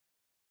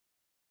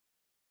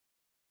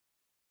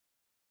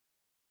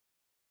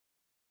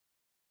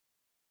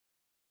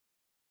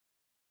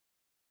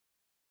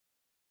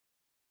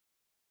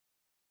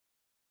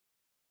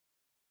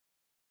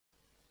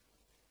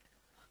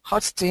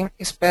hot steam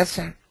is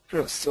passing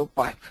through a steel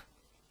pipe.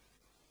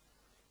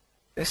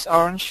 This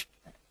orange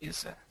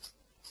is a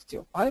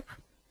steel pipe,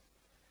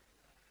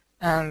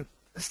 and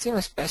the steam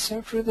is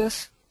passing through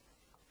this.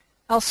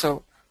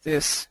 Also,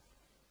 this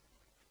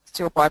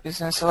steel pipe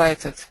is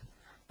insulated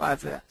by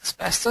the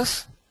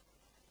asbestos,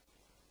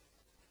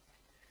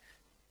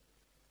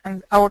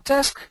 and our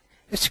task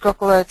is to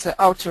calculate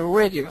the outer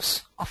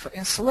radius of the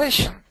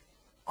insulation,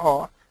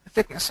 or the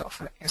thickness of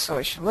the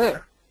insulation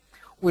layer,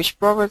 which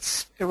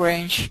provides a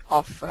range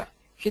of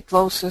heat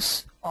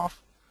losses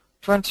of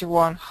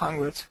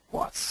 2100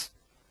 watts.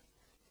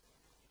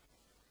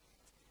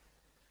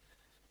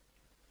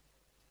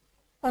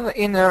 On the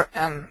inner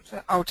and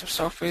the outer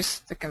surface,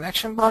 the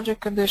convection boundary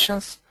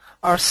conditions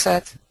are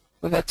set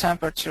with the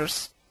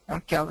temperatures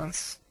and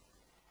kelvins,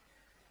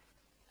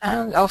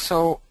 and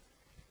also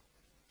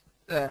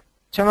the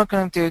thermal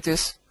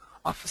conductivities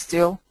of the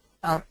steel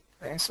and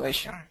the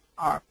insulation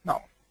are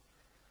known.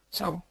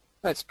 So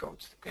let's go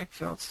to the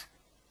QuickField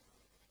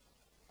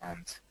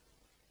and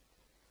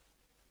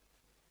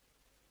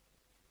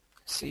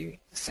see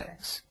the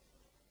settings.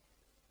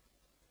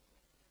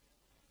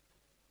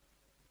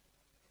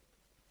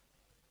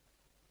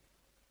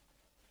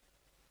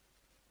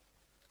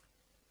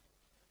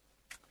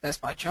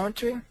 That's my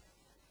geometry.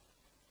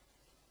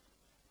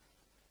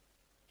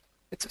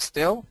 It's a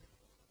steel.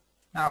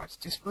 Now it's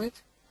displayed.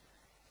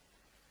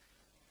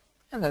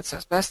 And that's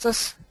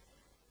asbestos.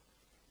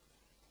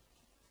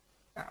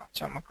 Now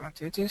thermal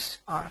conductivities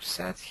are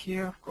set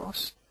here, of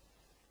course.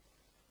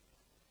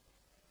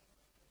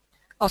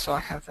 Also, I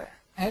have the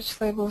edge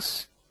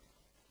labels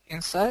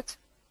inside.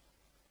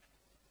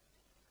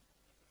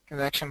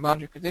 Convection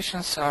boundary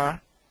conditions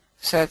are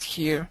set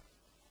here.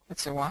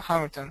 It's a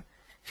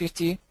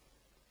 150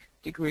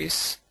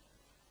 degrees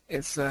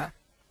is the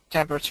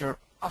temperature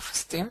of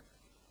steam,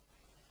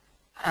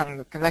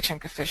 and the convection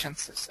coefficient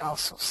is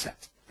also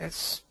set.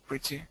 It's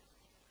pretty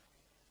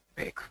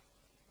big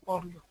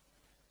volume.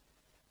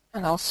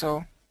 And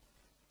also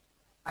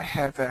I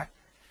have the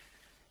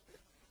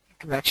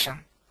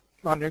convection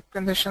boundary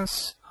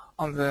conditions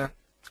on the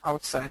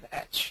outside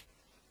edge.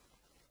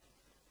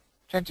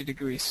 20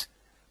 degrees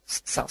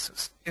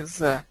Celsius is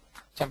the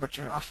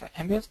temperature of the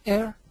ambient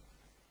air,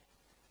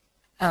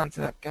 and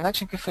the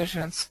convection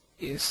coefficient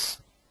is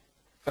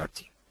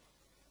 30.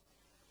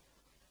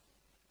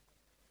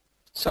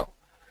 So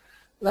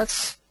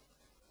let's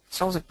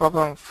solve the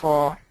problem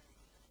for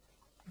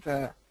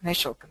the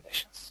natural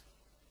conditions.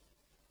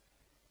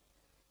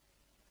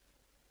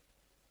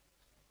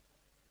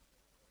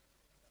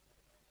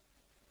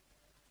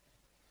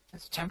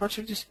 That's the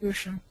temperature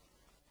distribution.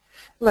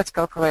 Let's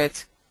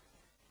calculate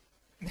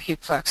the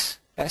heat flux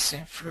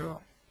passing through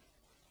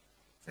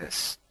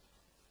this,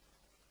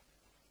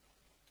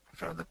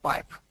 through the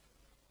pipe.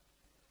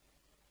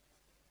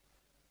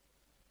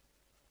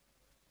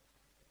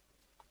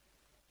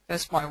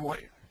 That's my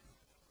volume.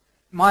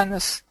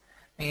 Minus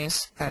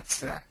means that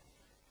the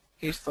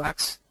heat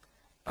flux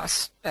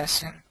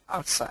passing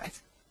outside.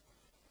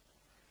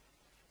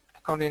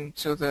 According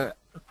to the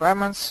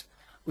requirements,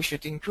 we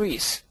should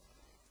increase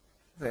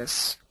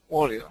this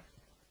volume.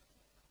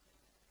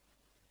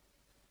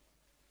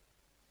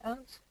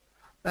 And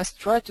let's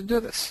try to do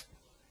this.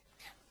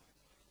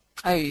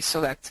 I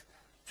select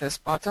this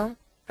button,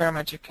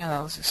 parametric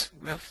analysis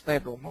with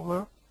label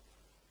mover.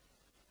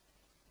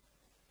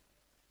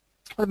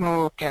 The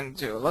mover can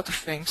do a lot of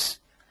things.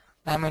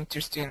 I'm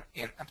interested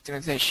in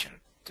optimization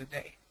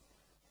today.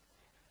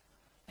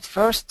 At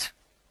first,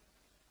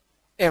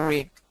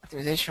 every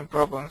optimization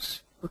problem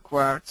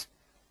required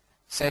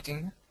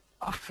setting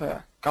of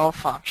a call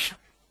function,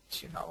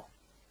 as you know.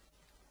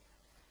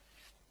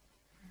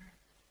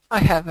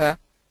 I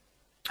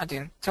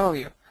didn't tell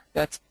you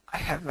that I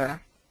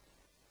have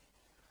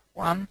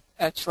one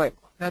edge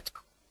label that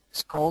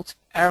is called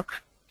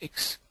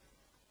arc-x.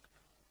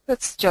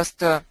 That's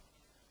just a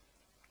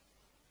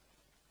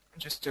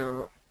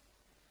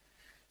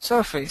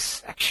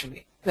surface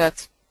actually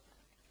that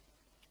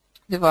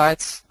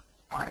divides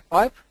my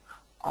pipe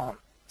on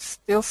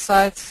steel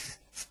side,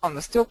 on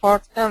the steel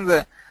part and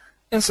the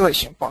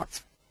insulation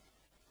part.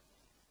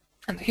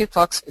 And the heat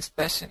flux is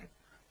passing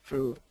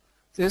through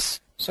this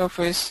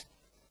surface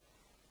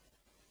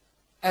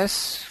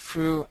as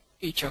through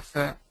each of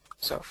the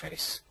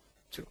surface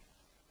too.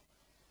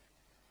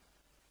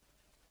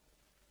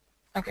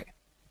 Okay.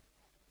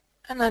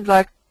 And I'd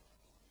like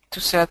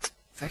to set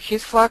the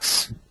heat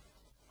flux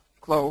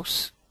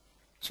close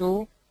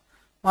to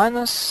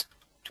minus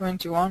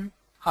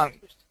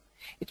 2100.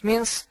 It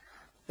means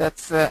that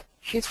the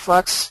heat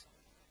flux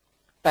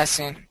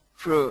passing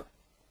through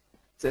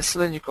the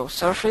cylindrical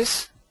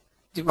surface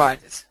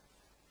divided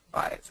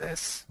by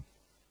this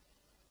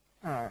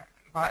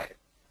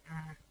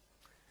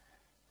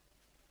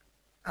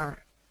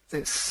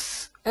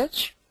this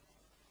edge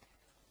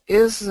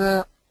is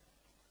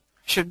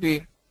should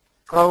be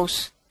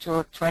close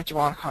to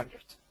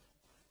 2100,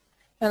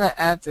 and I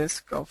add this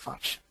call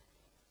function.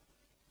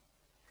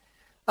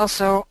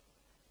 Also,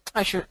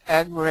 I should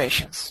add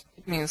variations.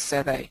 It means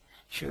that I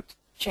should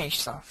change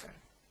something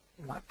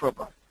in my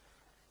problem.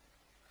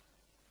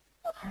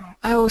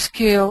 I will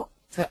scale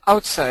the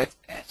outside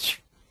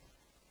edge.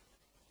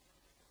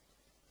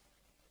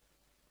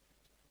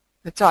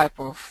 The type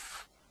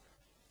of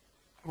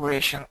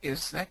variation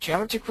is the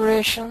geometric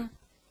variation.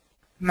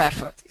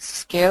 Method is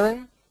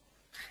scaling,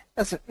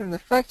 and the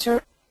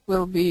factor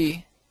will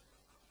be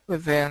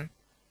within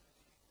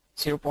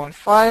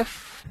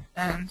 0.5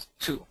 and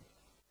 2.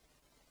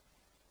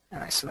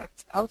 And I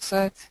select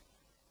outside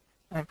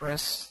and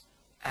press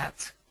add.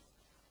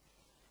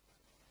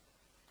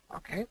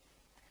 Okay.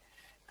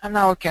 And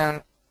now I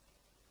can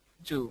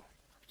do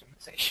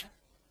optimization.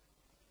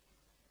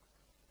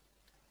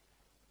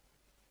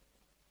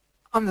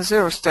 On the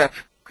 0 step,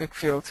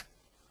 QuickField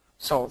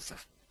solves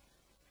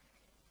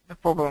the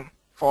problem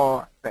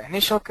for the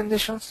initial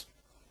conditions,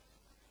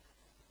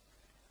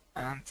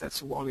 and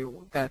that's a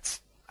value that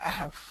I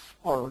have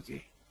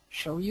already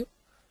shown you.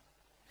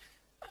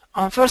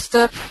 On first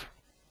step,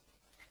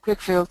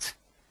 QuickField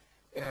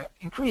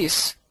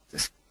increase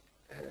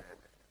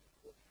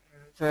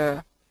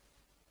the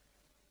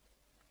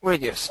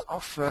radius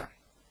of the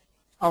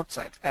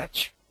outside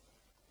edge,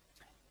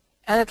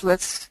 and it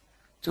leads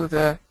to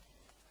the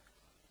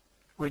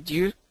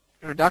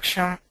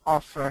reduction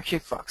of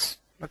heat flux,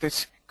 but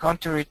it's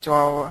contrary to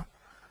our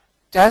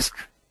task.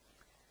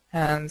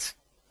 And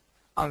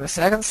on the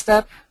second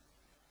step,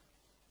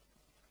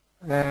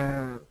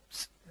 the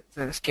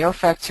scale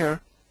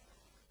factor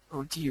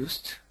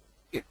reduced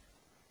it,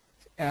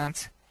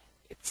 and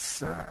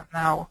it's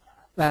now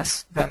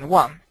less than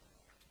 1. It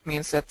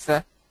means that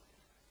the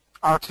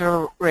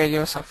outer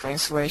radius of the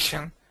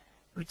insulation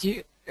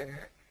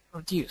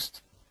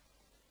reduced.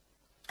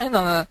 And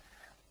on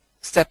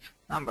step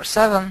number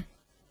 7,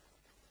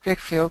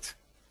 QuickField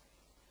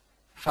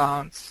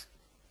found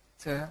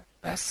the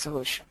best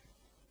solution,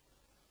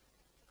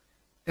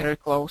 very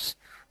close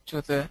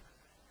to the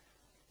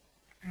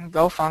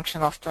goal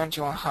function of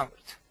 2100.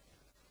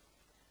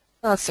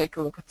 Let's take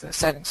a look at the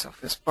settings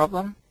of this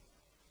problem.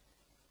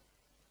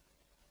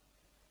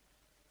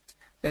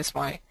 That's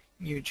my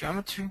new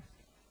geometry.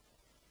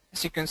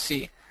 As you can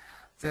see,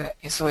 the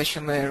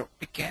insulation layer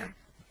became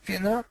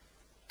thinner,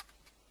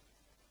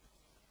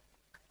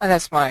 and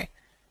that's my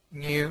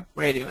new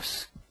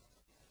radius.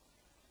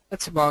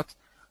 That's about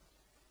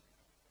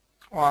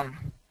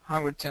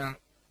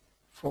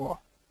 104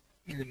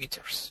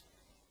 millimeters.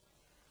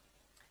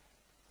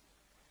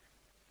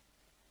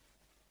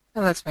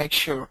 And let's make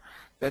sure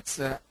that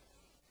the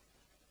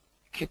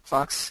heat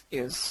flux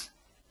is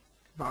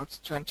about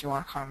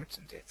 2100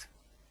 indeed.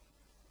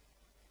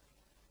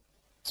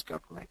 Let's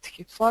calculate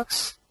heat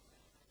flux.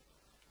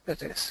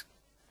 That is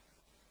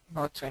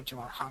about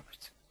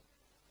 2100.